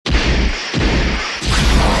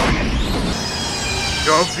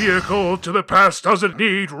Your vehicle to the past doesn't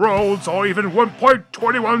need roads or even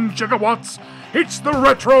 1.21 gigawatts. It's the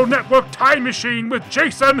Retro Network Time Machine with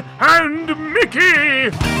Jason and Mickey!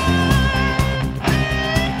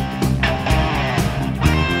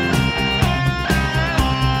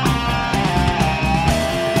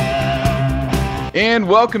 And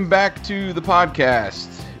welcome back to the podcast.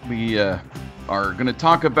 We are going to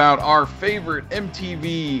talk about our favorite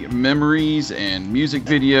MTV memories and music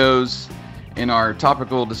videos in our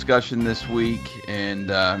topical discussion this week. And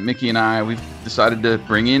Mickey and I, we've decided to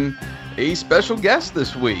bring in a special guest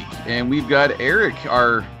this week. And we've got Eric,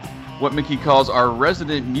 what Mickey calls our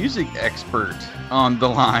resident music expert, on the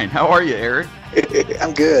line. How are you, Eric?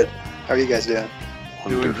 I'm good. How are you guys doing?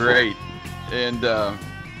 Doing great. And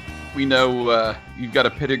we know you've got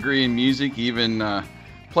a pedigree in music, even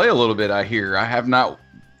play a little bit, I hear. I have not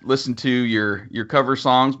listened to your cover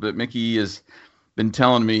songs, but Mickey has been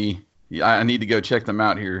telling me I need to go check them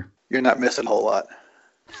out here. You're not missing a whole lot.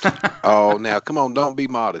 Oh, now, come on, don't be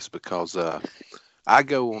modest, because I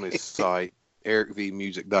go on his site,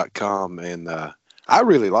 ericvmusic.com, and I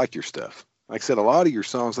really like your stuff. Like I said, a lot of your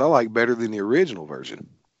songs I like better than the original version.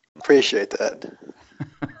 Appreciate that.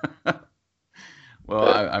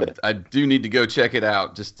 Well, I do need to go check it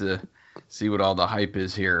out just to see what all the hype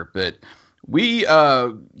is here. But we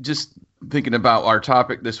just thinking about our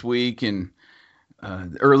topic this week and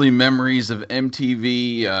early memories of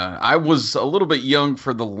MTV. I was a little bit young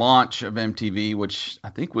for the launch of MTV, which I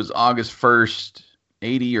think was August 1st,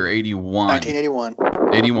 80 or 81?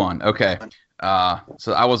 1981. 81, okay.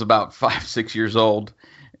 So I was about 5-6 years old.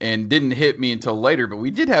 And didn't hit me until later, but we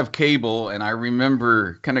did have cable, and I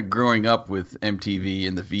remember kind of growing up with MTV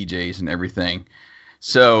and the VJs and everything.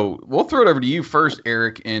 So we'll throw it over to you first,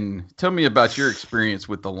 Eric, and tell me about your experience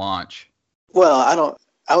with the launch. Well,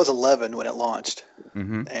 I was 11 when it launched,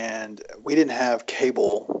 Mm-hmm. and we didn't have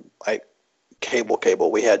cable, like cable.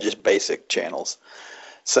 We had just basic channels.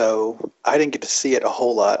 So I didn't get to see it a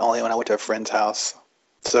whole lot, only when I went to a friend's house.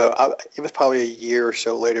 So it was probably a year or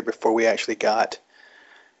so later before we actually got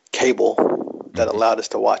cable that allowed us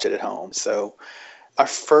to watch it at home. So our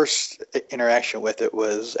first interaction with it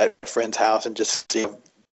was at a friend's house and just seeing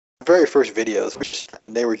the very first videos, which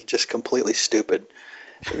they were just completely stupid.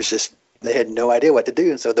 It was just, they had no idea what to do.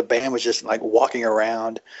 And so the band was just like walking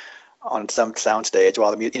around on some soundstage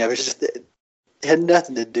while the music, it was just, it had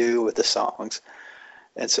nothing to do with the songs.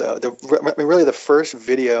 And so really the first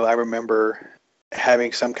video I remember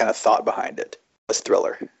having some kind of thought behind it was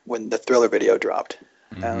Thriller, when the Thriller video dropped.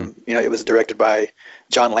 Mm-hmm. It was directed by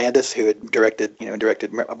John Landis, who had directed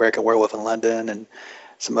American Werewolf in London and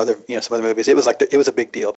some other movies. It was it was a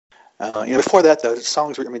big deal. Before that, the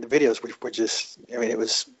songs the videos were just, it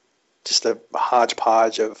was just a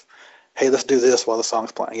hodgepodge of, hey, let's do this while the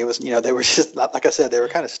song's playing. It was, they were just, like I said, they were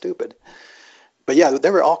kind of stupid. But yeah,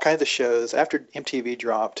 there were all kinds of shows after MTV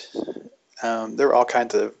dropped. There were all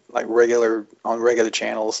kinds of regular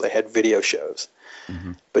channels. They had video shows.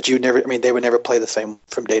 Mm-hmm. But they would never play the same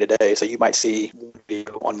from day to day. So you might see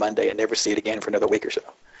video on Monday and never see it again for another week or so.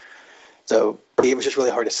 So it was just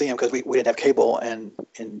really hard to see them because we didn't have cable, and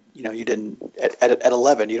you didn't at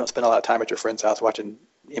 11 you don't spend a lot of time at your friend's house watching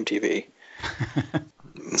MTV.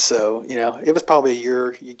 So it was probably a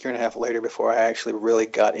year and a half later before I actually really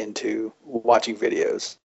got into watching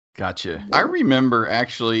videos. Gotcha. I remember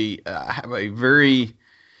actually I have a very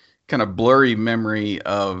kind of blurry memory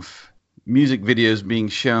of music videos being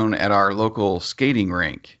shown at our local skating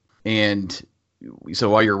rink. And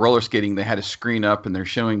so while you're roller skating, they had a screen up and they're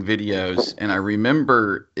showing videos. And I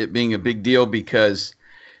remember it being a big deal because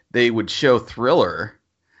they would show Thriller,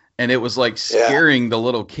 and it was like scaring the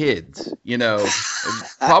little kids,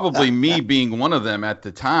 probably me being one of them at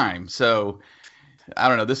the time. So I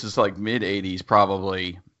don't know, this is like mid 80s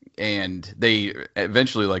probably. And they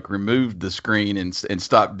eventually removed the screen and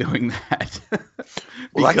stopped doing that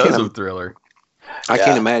because of Thriller. I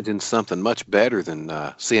can't imagine something much better than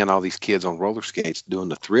seeing all these kids on roller skates doing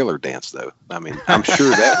the Thriller dance, though. I'm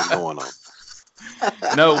sure that was going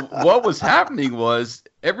on. No, what was happening was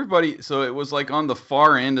everybody. So it was on the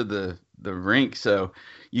far end of the rink. So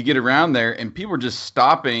you get around there and people are just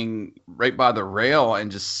stopping right by the rail and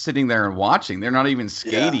just sitting there and watching. They're not even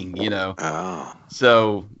skating, Oh.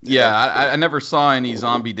 So, I never saw any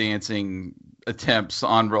zombie dancing attempts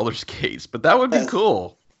on roller skates, but that would be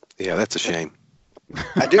cool. Yeah, that's a shame.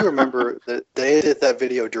 I do remember that that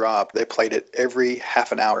video dropped, they played it every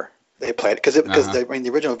half an hour. They played it because the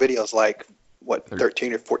original video is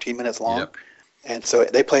 13 or 14 minutes long. Yep. And so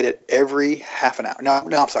they played it every half an hour. No,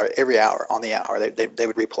 I'm sorry, every hour on the hour. They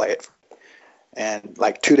would replay it. And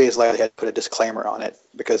like 2 days later, they had to put a disclaimer on it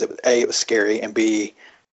because it was scary, and B,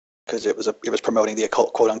 because it was promoting the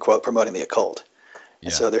occult, quote unquote, promoting the occult. Yeah.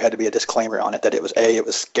 And so there had to be a disclaimer on it that it was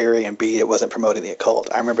scary, and B, it wasn't promoting the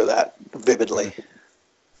occult. I remember that vividly.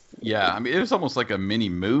 Yeah, I mean, it was almost like a mini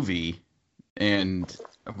movie, and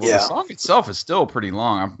the song itself is still pretty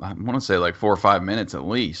long. I want to say like 4 or 5 minutes at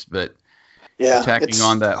least, but tacking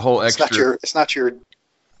on that whole extra. It's not your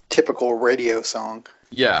typical radio song.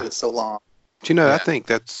 Yeah, it's so long. But, I think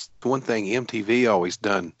that's one thing MTV always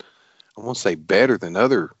done. I won't say better than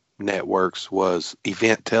other networks was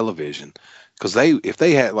event television, because if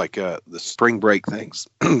they had like the spring break things,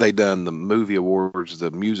 they done the movie awards,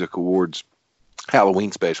 the music awards,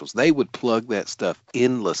 Halloween specials, they would plug that stuff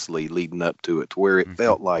endlessly leading up to it, to where it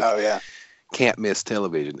felt like can't miss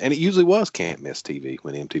television, and it usually was can't miss TV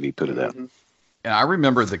when MTV put it out. And I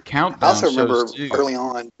remember the countdown. I also remember shows too. Early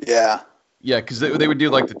on, yeah, because they would do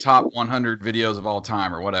like the top 100 videos of all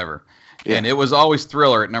time or whatever, Yeah. and it was always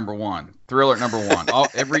Thriller at number one,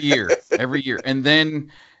 every year, and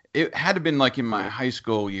then it had to been like in my high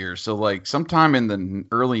school years, so like sometime in the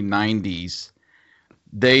early 90s,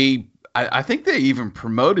 I think they even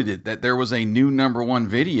promoted it that there was a new number one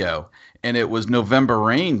video, and it was November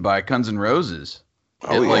Rain by Guns N' Roses.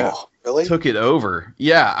 Really? Took it over.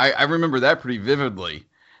 Yeah, I remember that pretty vividly.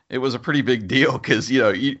 It was a pretty big deal because,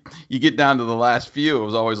 you get down to the last few, it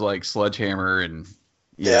was always like Sledgehammer and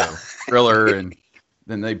you know, Thriller, and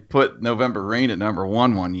then they put November Rain at number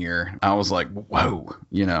one year. I was like, whoa,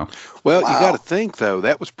 Well, you got to think, though,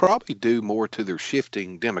 that was probably due more to their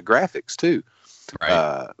shifting demographics, too.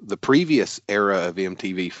 Right. The previous era of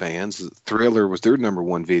MTV fans, Thriller was their number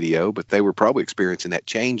one video, but they were probably experiencing that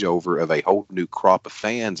changeover of a whole new crop of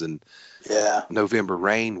fans, and November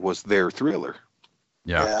Rain was their Thriller.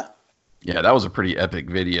 Yeah, that was a pretty epic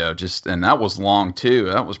video, and that was long too.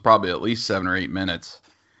 That was probably at least 7 or 8 minutes.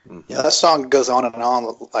 Yeah, that song goes on and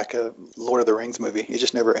on like a Lord of the Rings movie. It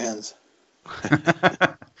just never ends.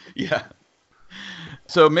 Yeah.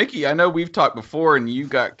 So, Mickey, I know we've talked before, and you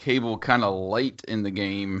got cable kind of late in the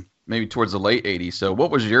game, maybe towards the late 80s. So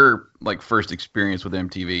what was your first experience with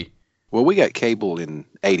MTV? Well, we got cable in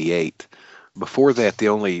 88. Before that, the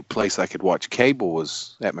only place I could watch cable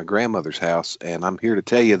was at my grandmother's house, and I'm here to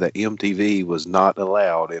tell you that MTV was not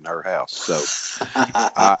allowed in her house. So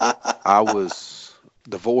I was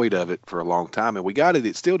devoid of it for a long time, and we got it.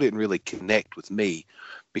 It still didn't really connect with me,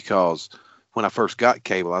 because when I first got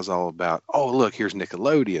cable, I was all about, oh, look, here's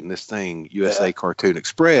Nickelodeon, this thing, USA Cartoon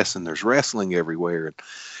Express, and there's wrestling everywhere. And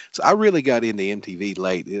so I really got into MTV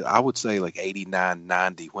late. I would say like 89,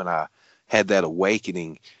 90, when I had that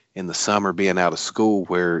awakening in the summer, being out of school,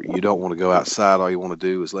 where you don't want to go outside. All you want to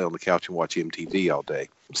do is lay on the couch and watch MTV all day.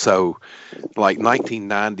 So like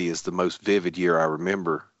 1990 is the most vivid year I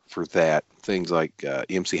remember for that. Things like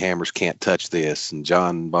MC Hammer's Can't Touch This, and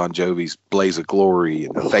John Bon Jovi's Blaze of Glory,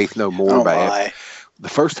 and Faith No More the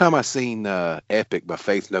first time I seen Epic by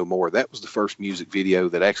Faith No More, that was the first music video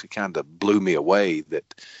that actually kind of blew me away.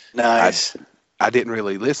 Nice. I didn't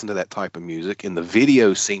really listen to that type of music, and the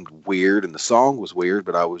video seemed weird, and the song was weird,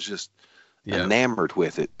 but I was just enamored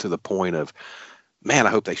with it, to the point of, man, I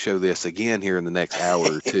hope they show this again here in the next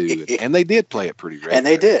hour or two. And they did play it pretty regularly. And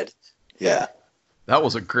they did. Yeah. That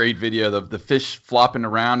was a great video. The fish flopping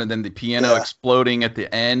around, and then the piano exploding at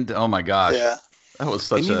the end. Oh my gosh. Yeah. That was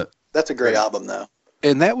that's a great album, though.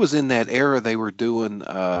 And that was in that era they were doing,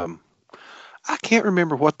 I can't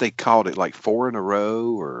remember what they called it, like 4 in a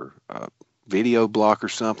row or video block or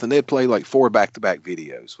something. They'd play like 4 back-to-back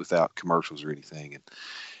videos without commercials or anything. And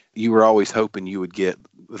you were always hoping you would get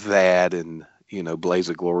that and, Blaze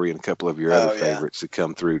of Glory and a couple of your other favorites to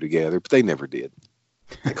come through together, but they never did.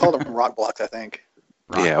 They called them rock blocks, I think.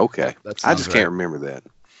 Yeah, okay. I just can't remember that.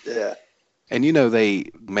 Yeah. And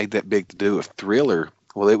they made that big to do of Thriller.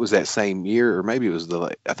 Well, it was that same year, or maybe it was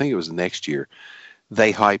I think it was the next year.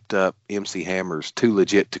 They hyped up MC Hammer's Too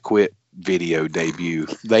Legit to Quit video debut.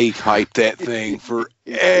 They hyped that thing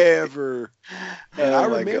forever. And I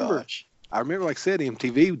remember, like I said,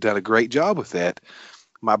 MTV done a great job with that.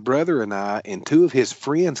 My brother and I and 2 of his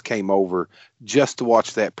friends came over just to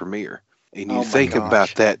watch that premiere. And you think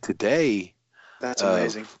about that today. That's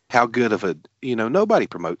amazing. How good of nobody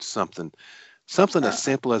promotes something as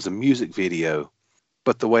simple as a music video,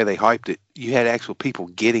 but the way they hyped it, you had actual people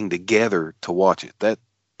getting together to watch it.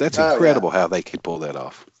 That's incredible how they could pull that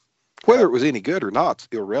off. Whether it was any good or not, it's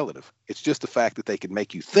irrelative. It's just the fact that they could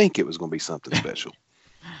make you think it was going to be something special.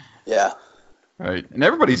 Yeah. Right. And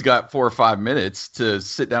everybody's got 4 or 5 minutes to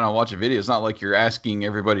sit down and watch a video. It's not like you're asking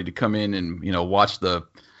everybody to come in and, watch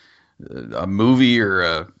a movie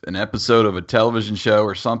or an episode of a television show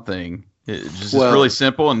or something. It's just really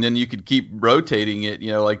simple, and then you could keep rotating it.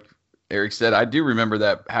 Like Eric said, I do remember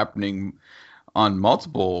that happening on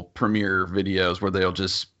multiple Premiere videos where they'll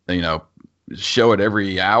just show it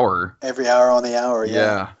every hour. Every hour on the hour.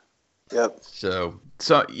 Yeah. Yep. So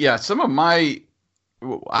yeah,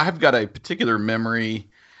 I've got a particular memory.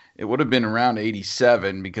 It would have been around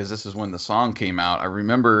 87 because this is when the song came out. I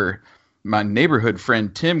remember my neighborhood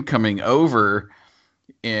friend Tim coming over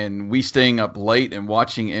and we staying up late and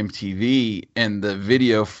watching MTV, and the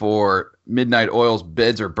video for Midnight Oil's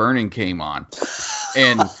Beds Are Burning came on.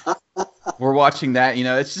 And we're watching that,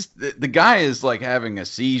 it's just the guy is like having a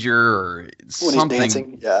seizure or something. When he's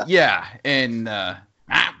dancing, yeah. Yeah. And,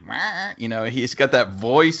 he's got that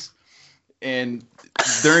voice. And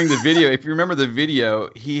during the video, if you remember the video,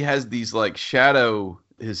 he has these like shadow,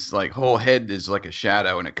 his like whole head is like a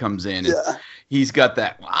shadow and it comes in. And he's got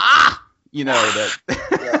that, that.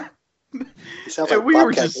 Yeah. And we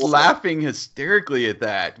were just laughing hysterically at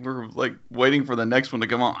that. We're like waiting for the next one to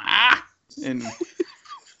come on. And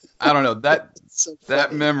I don't know,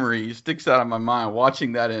 that memory sticks out of my mind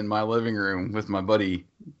watching that in my living room with my buddy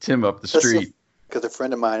Tim up the street. Because a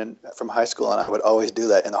friend of mine from high school and I would always do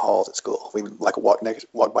that in the halls at school. We would like walk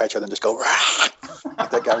by each other and just go, rah!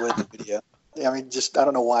 Like that guy with the video. Yeah, I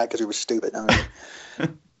don't know why, because we were stupid.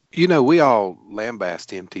 We all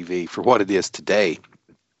lambast MTV for what it is today.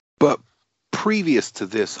 But previous to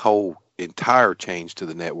this whole entire change to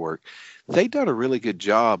the network, they done a really good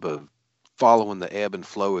job of following the ebb and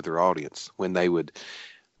flow of their audience when they would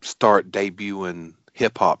start debuting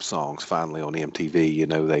hip hop songs finally on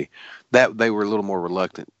MTV. They were a little more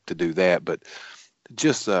reluctant to do that, but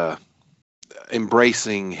just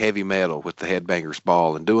embracing heavy metal with the Headbangers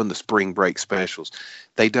Ball and doing the spring break specials.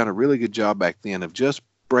 They done a really good job back then of just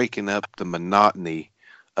breaking up the monotony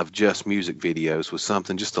of just music videos with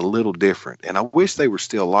something just a little different. And I wish they were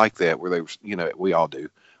still like that, where they were, we all do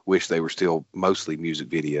wish they were still mostly music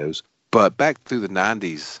videos. But back through the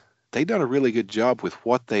 90s, they done a really good job with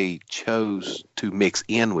what they chose to mix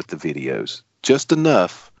in with the videos. Just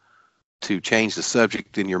enough to change the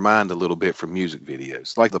subject in your mind a little bit from music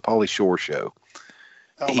videos, like the Pauly Shore Show.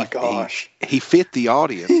 Oh my gosh. He fit the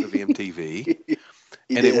audience of MTV,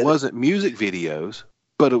 and it wasn't music videos,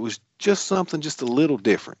 but it was just something just a little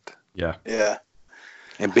different. Yeah. Yeah.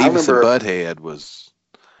 And Beavis and Butthead was,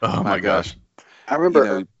 oh my gosh. I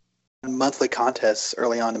remember monthly contests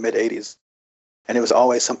early on in the mid-'80s, and it was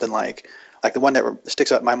always something like the one that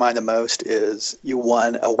sticks out in my mind the most is you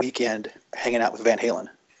won a weekend hanging out with Van Halen.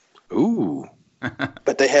 Ooh.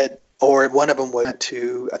 But they had, or one of them went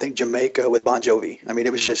to, I think, Jamaica with Bon Jovi. I mean,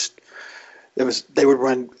 they would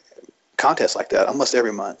run contests like that almost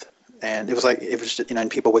every month. And it was and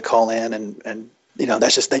people would call in and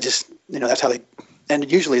that's how they,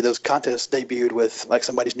 and usually those contests debuted with like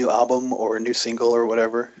somebody's new album or a new single or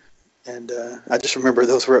whatever. And I just remember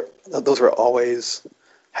those were always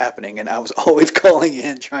happening, and I was always calling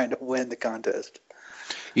in trying to win the contest.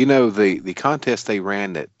 The contest they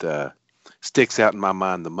ran that sticks out in my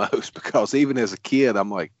mind the most, because even as a kid, I'm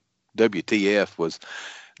like, WTF, was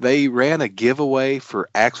they ran a giveaway for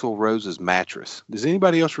Axl Rose's mattress. Does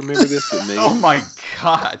anybody else remember this but me? Oh my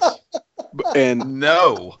gosh.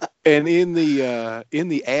 No. And in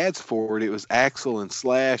the ads for it was Axl and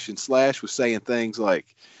Slash was saying things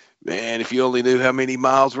like, man, if you only knew how many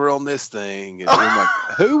miles were on this thing. And I'm like,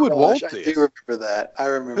 who would want this? I do remember that.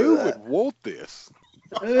 Who would want this?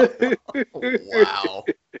 Wow.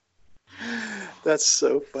 That's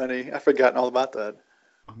so funny. I've forgotten all about that.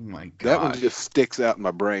 Oh my god. That one just sticks out in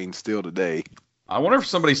my brain still today. I wonder if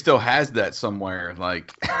somebody still has that somewhere,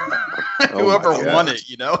 like whoever won it,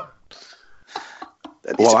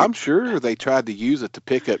 Well, I'm sure they tried to use it to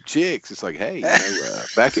pick up chicks. It's like, hey,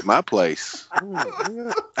 back at my place,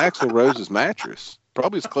 Axl Rose's mattress.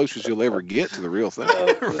 Probably as close as you'll ever get to the real thing.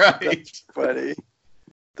 Right.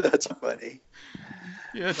 That's funny.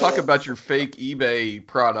 Yeah, talk about your fake eBay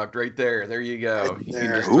product right there. There you go. You can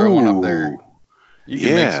just throw one up there. You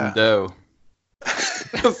can make some dough.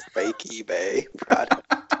 Fake eBay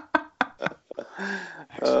product.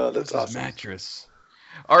 Oh, that's awesome. Mattress.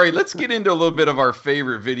 All right, let's get into a little bit of our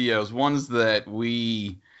favorite videos, ones that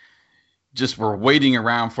we just were waiting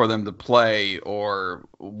around for them to play, or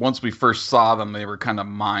once we first saw them, they were kind of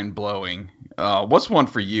mind-blowing. What's one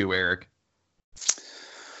for you, Eric?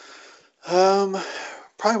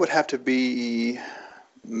 Probably would have to be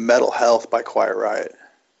Metal Health by Quiet Riot.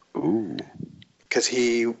 Ooh. Because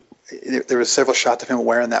there was several shots of him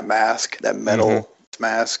wearing that mask, that metal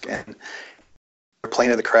mask, and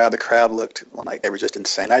playing to the crowd. The crowd looked like they were just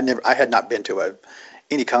insane. I had not been to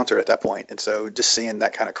any concert at that point, and so just seeing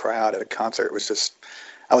that kind of crowd at a concert was just,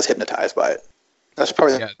 I was hypnotized by it. That's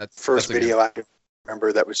probably the that's first a good video I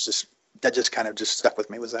remember that just kind of just stuck with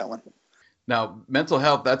me, was that one. Now, mental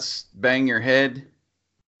health, that's Bang Your Head.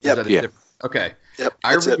 Yep. Yeah. Okay. Yep.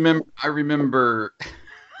 I remember.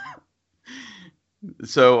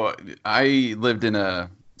 So I lived in a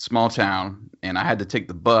small town, and I had to take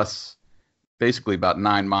the bus basically about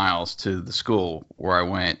 9 miles to the school where I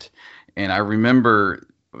went. And I remember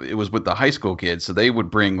it was with the high school kids, so they would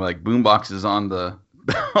bring like boom boxes on the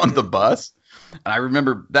on the bus. And I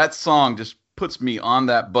remember that song just puts me on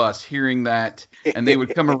that bus hearing that, and they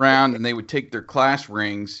would come around and they would take their class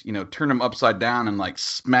rings, turn them upside down and like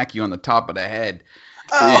smack you on the top of the head.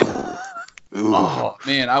 Oh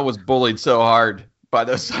man, I was bullied so hard by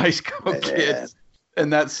those high school kids,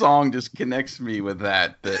 and that song just connects me with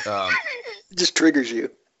that. It just triggers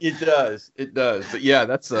you. It does. But yeah,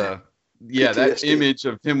 that's that PTSD. image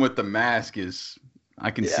of him with the mask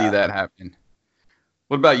I can see that happening.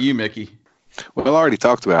 What about you, Mickey? Well, I already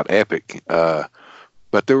talked about Epic,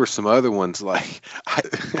 but there were some other ones like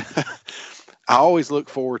I always look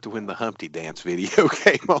forward to when the Humpty Dance video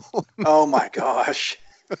came on. Oh my gosh.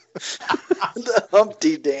 The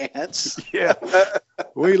Humpty Dance. Yeah.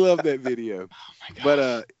 We love that video. Oh my gosh. But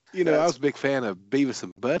I was a big fan of Beavis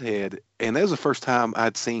and Butthead, and that was the first time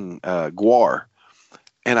I'd seen Gwar.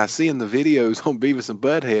 And I see in the videos on Beavis and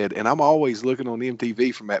Butthead, and I'm always looking on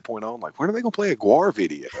MTV from that point on, like, when are they going to play a Gwar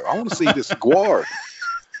video? I want to see this Gwar.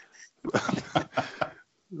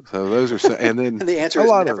 So those are, and then And the answer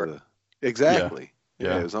is never. Exactly.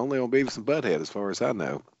 Yeah. It was only on Beavis and Butthead, as far as I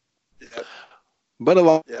know. Yep. But a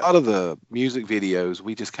lot of the music videos,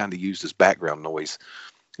 we just kind of used as background noise.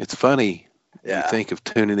 It's funny, you think of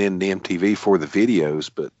tuning in to MTV for the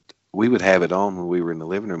videos, but we would have it on when we were in the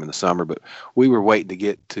living room in the summer, but we were waiting to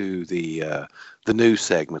get to the news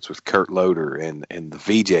segments with Kurt Loder and the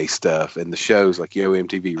VJ stuff and the shows like Yo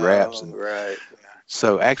MTV Raps. Right.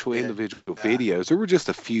 So actual individual videos, there were just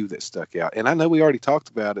a few that stuck out. And I know we already talked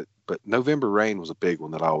about it, but November Rain was a big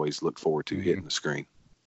one that I always look forward to hitting the screen.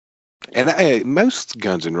 And most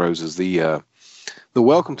Guns N' Roses, the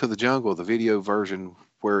Welcome to the Jungle, the video version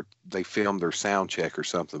where they filmed their sound check or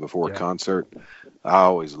something before a concert, I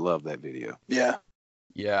always loved that video. Yeah.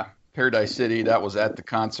 Yeah. Paradise City, that was at the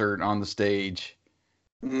concert on the stage.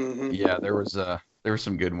 Mm-hmm. Yeah, there were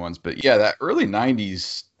some good ones. But yeah, that early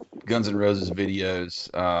 90s Guns N' Roses videos,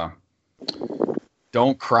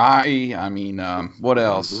 Don't Cry. I mean, what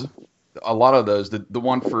else? A lot of those. The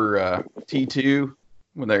one for T2,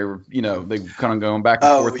 when they were, they kind of going back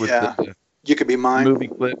and forth with the You Could Be Mine movie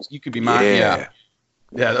clips. You Could Be Mine.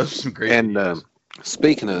 Yeah, those are some great videos.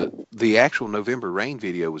 Speaking of, the actual November Rain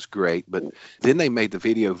video was great, but then they made the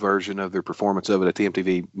video version of their performance of it at the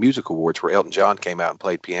MTV Music Awards where Elton John came out and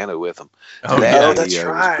played piano with them. That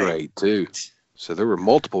video was great, too. So there were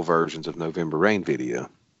multiple versions of November Rain video.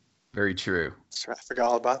 Very true. I forgot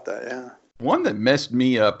all about that, yeah. One that messed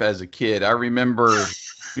me up as a kid, I remember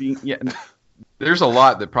there's a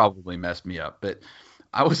lot that probably messed me up, but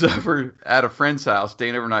I was over at a friend's house,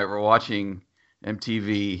 staying overnight, we're watching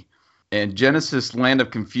MTV, and Genesis Land of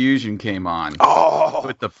Confusion came on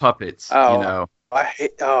with the puppets, I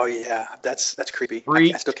hate, that's creepy.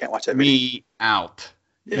 I still can't watch that video. Me out.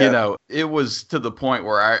 Yeah. It was to the point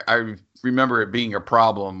where I remember it being a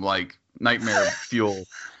problem, like nightmare fuel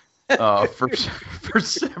for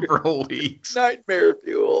several weeks. Nightmare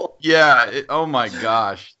fuel. Yeah. Oh my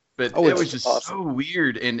gosh. But it was just awesome. so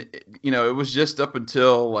weird. And, it was just up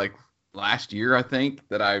until like last year, I think,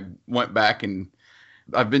 that I went back and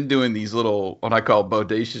I've been doing these little, what I call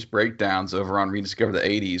bodacious breakdowns over on Rediscover the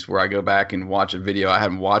 80s, where I go back and watch a video I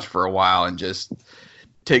haven't watched for a while and just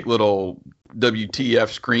take little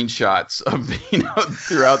WTF screenshots of,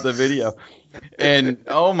 throughout the video. And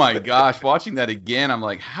oh my gosh, watching that again, I'm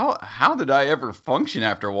like, how did I ever function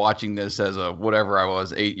after watching this as a, whatever I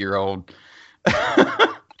was, 8-year-old?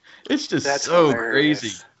 It's just so hilarious.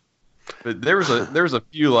 Crazy. But there was a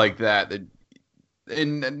few like that,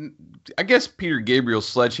 and I guess Peter Gabriel's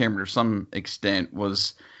Sledgehammer to some extent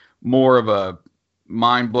was more of a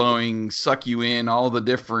mind-blowing, suck you in, all the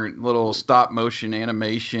different little stop-motion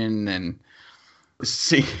animation and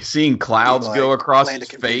seeing clouds go across his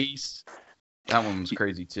face. That one was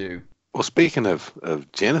crazy too. Well, speaking of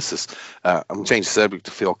Genesis, I'm going to change the subject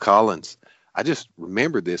to Phil Collins. I just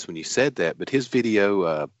remembered this when you said that, but his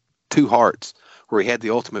video, Two Hearts, where he had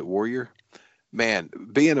the Ultimate Warrior. Man,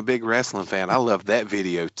 being a big wrestling fan, I love that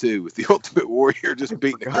video too, with the Ultimate Warrior just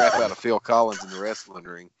beating the crap out of Phil Collins in the wrestling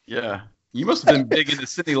ring. Yeah. You must have been big into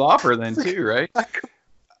Cyndi Lauper then too, right?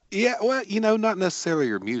 Yeah, well, not necessarily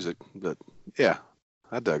her music, but yeah,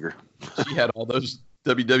 I dug her. She had all those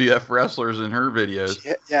WWF wrestlers in her videos.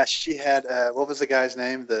 She had what was the guy's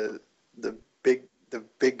name? The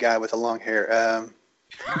big guy with the long hair. A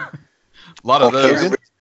lot of those.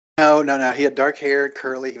 No. He had dark hair,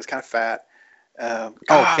 curly. He was kind of fat.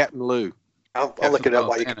 Captain Lou. I'll look it up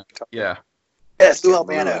while you can talk. Yeah. Yes, Lou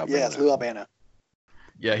Albano. Yes, Lou Albano.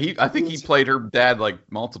 Yeah, I think he played her dad like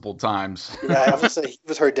multiple times. Yeah, I was gonna say he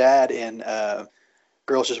was her dad in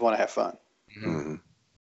Girls Just Want to Have Fun. Mm-hmm.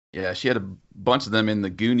 Yeah, she had a bunch of them in the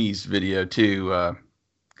Goonies video too.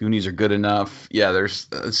 Goonies Are Good Enough. Yeah, there's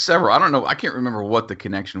several. I don't know. I can't remember what the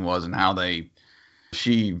connection was and how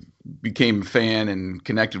she became a fan and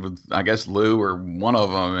connected with, I guess, Lou or one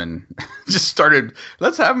of them, and just started,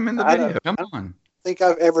 let's have him in the video. Come on. I think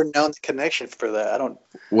I've ever known the connection for that.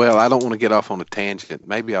 Well, I don't want to get off on a tangent.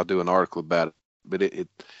 Maybe I'll do an article about it, but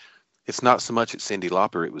it's not so much at Cyndi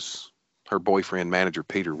Lauper. It was her boyfriend, manager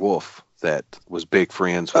Peter Wolf, that was big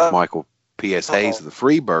friends with Michael P.S. Hayes of the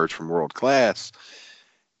Freebirds from World Class.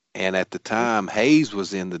 And at the time, Hayes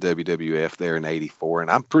was in the WWF there in '84,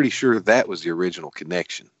 and I'm pretty sure that was the original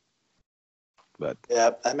connection. But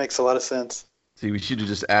yeah, that makes a lot of sense. See, we should have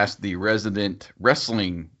just asked the resident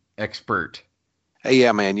wrestling expert. Hey,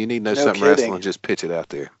 yeah, man, you need to know something wrestling, just pitch it out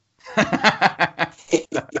there.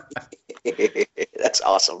 That's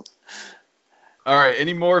awesome. All right,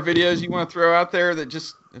 any more videos you want to throw out there that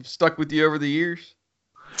just have stuck with you over the years?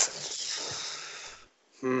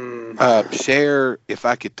 Share If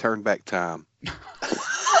I Could Turn Back Time.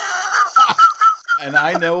 And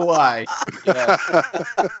I know why. Yeah.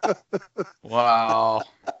 Wow.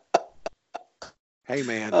 Hey,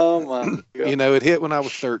 man. Oh, my God. It hit when I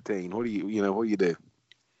was 13. What do you do?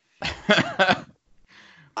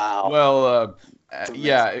 Wow. Well,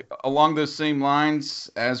 yeah, along those same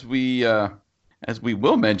lines, as we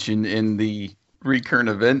will mention in the recurrent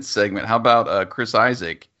events segment, how about Chris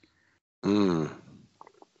Isaak?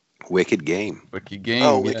 Wicked Game. Wicked Game.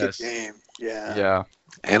 Oh, yes. Wicked Game. Yeah. Yeah.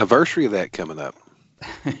 Anniversary of that coming up.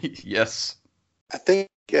 Yes. I think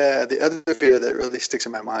the other video that really sticks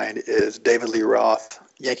in my mind is David Lee Roth,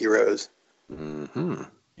 Yankee Rose. Mm-hmm.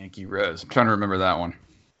 Yankee Rose. I'm trying to remember that one.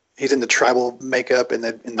 He's in the tribal makeup in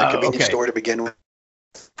the convenience store to begin with.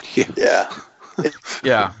 Yeah.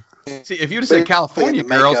 Yeah. See, if you'd have said California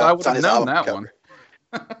Girls, I would have known that one.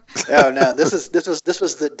 No. This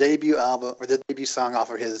was the debut album or the debut song off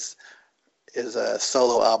of his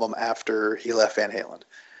solo album after he left Van Halen.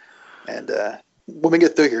 And when we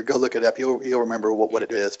get through here, go look it up. You'll remember what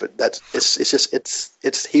it is. But it's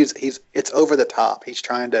over the top. He's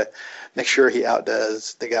trying to make sure he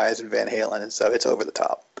outdoes the guys in Van Halen, and so it's over the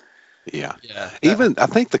top. Yeah. Even I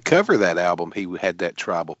think the cover of that album, he had that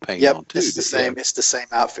tribal paint on too. It's the same. It's the same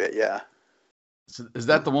outfit. Yeah. So is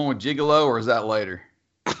that the one with Gigolo, or is that later?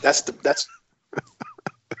 That's.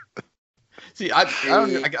 See, I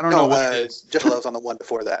don't know what it is. Gigolo's on the one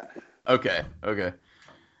before that. Okay.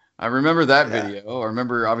 I remember that video. I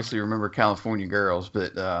remember California Girls,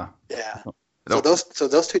 but yeah. So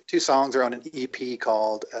those two songs are on an EP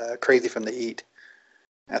called Crazy from the Heat.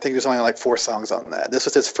 I think there's only like 4 songs on that. This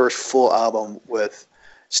was his first full album with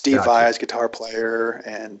Steve Vai as guitar player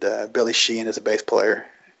and Billy Sheehan as a bass player.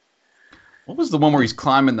 What was the one where he's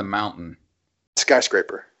climbing the mountain?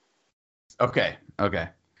 Skyscraper. Okay.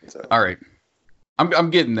 So, all right.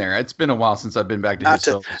 I'm getting there. It's been a while since I've been back to his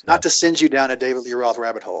solo stuff. Not to send you down a David Lee Roth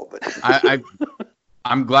rabbit hole, but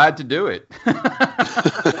I'm glad to do it.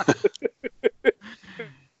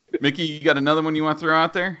 Mickey, you got another one you want to throw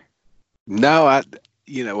out there? No,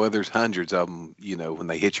 there's hundreds of them, when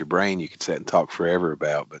they hit your brain, you could sit and talk forever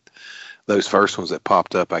about, but those first ones that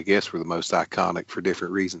popped up, I guess, were the most iconic for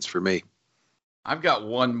different reasons for me. I've got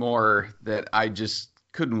one more that I just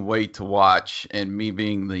couldn't wait to watch, and me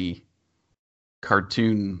being the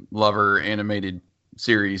cartoon lover, animated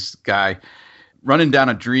series guy, Running Down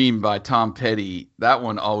a Dream by Tom Petty, that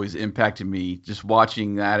one always impacted me. Just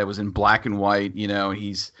watching that, it was in black and white.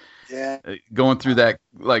 He's going through that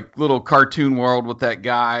like little cartoon world with that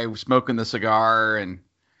guy smoking the cigar, and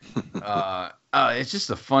it's just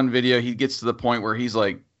a fun video. He gets to the point where he's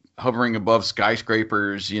like hovering above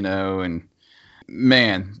skyscrapers, and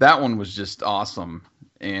man, that one was just awesome.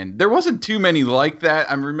 And there wasn't too many like that.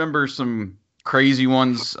 I remember some crazy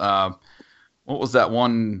ones. What was that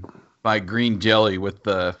one by Green Jelly with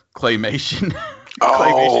the claymation?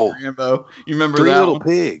 Claymation Rambo. You remember Three that Little one?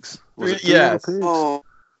 Pigs. Was it Three Little Pigs? Oh.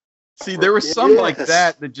 See, there was some like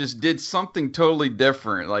that just did something totally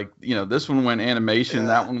different. Like, this one went animation,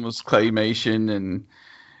 that one was claymation, and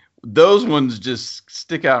those ones just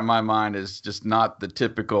stick out in my mind as just not the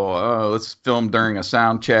typical, let's film during a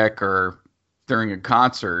sound check or during a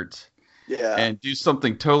concert. Yeah. and do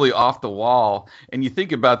something totally off the wall. And you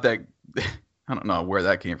think about that, I don't know where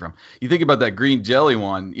that came from. You think about that Green Jelly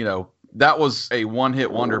one, that was a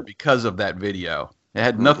one-hit wonder because of that video. It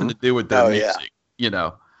had nothing to do with their music,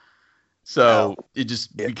 So it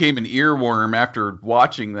just became an earworm after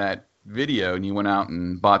watching that video, and you went out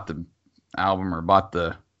and bought the album or bought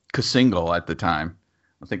the single at the time.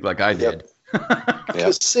 I think like I did.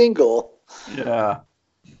 The single. Yeah.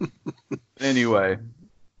 Anyway,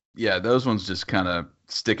 yeah, those ones just kind of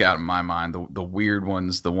stick out in my mind. The weird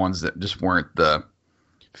ones, the ones that just weren't the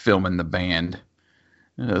filming the band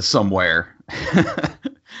somewhere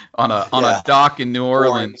on a dock in New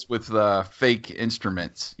Orleans with fake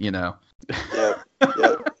instruments, Yep.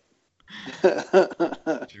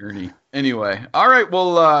 Journey. Anyway, all right.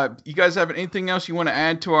 Well, you guys have anything else you want to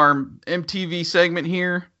add to our MTV segment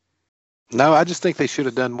here? No, I just think they should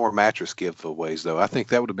have done more mattress giveaways, though. I think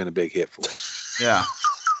that would have been a big hit for them. Yeah.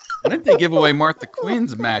 I think they give away Martha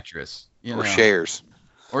Quinn's mattress, or shares.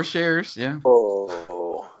 Or shares, yeah.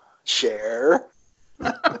 Oh, share.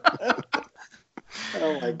 Oh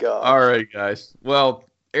my God. All right, guys. Well,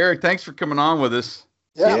 Eric, thanks for coming on with us.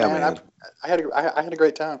 Yeah, man. I had a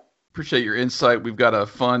great time. Appreciate your insight. We've got a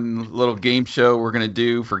fun little game show we're going to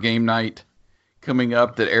do for game night coming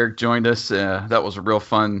up that Eric joined us. That was a real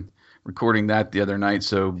fun recording that the other night.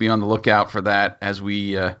 So be on the lookout for that as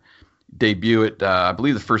we debut it. I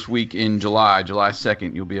believe the first week in July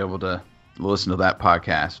 2nd, you'll be able to listen to that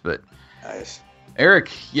podcast. But nice.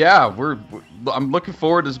 Eric, yeah, I'm looking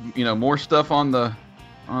forward to more stuff on the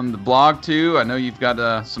blog too. I know you've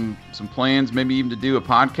got some plans, maybe even to do a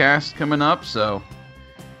podcast coming up. So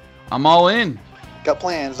I'm all in. Got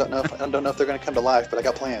plans. I don't know if they're going to come to life, but I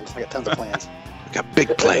got plans. I got tons of plans. Got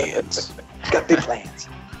big plans. Got big plans.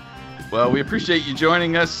 Well, we appreciate you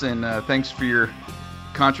joining us, and thanks for your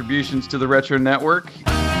contributions to the Retro Network.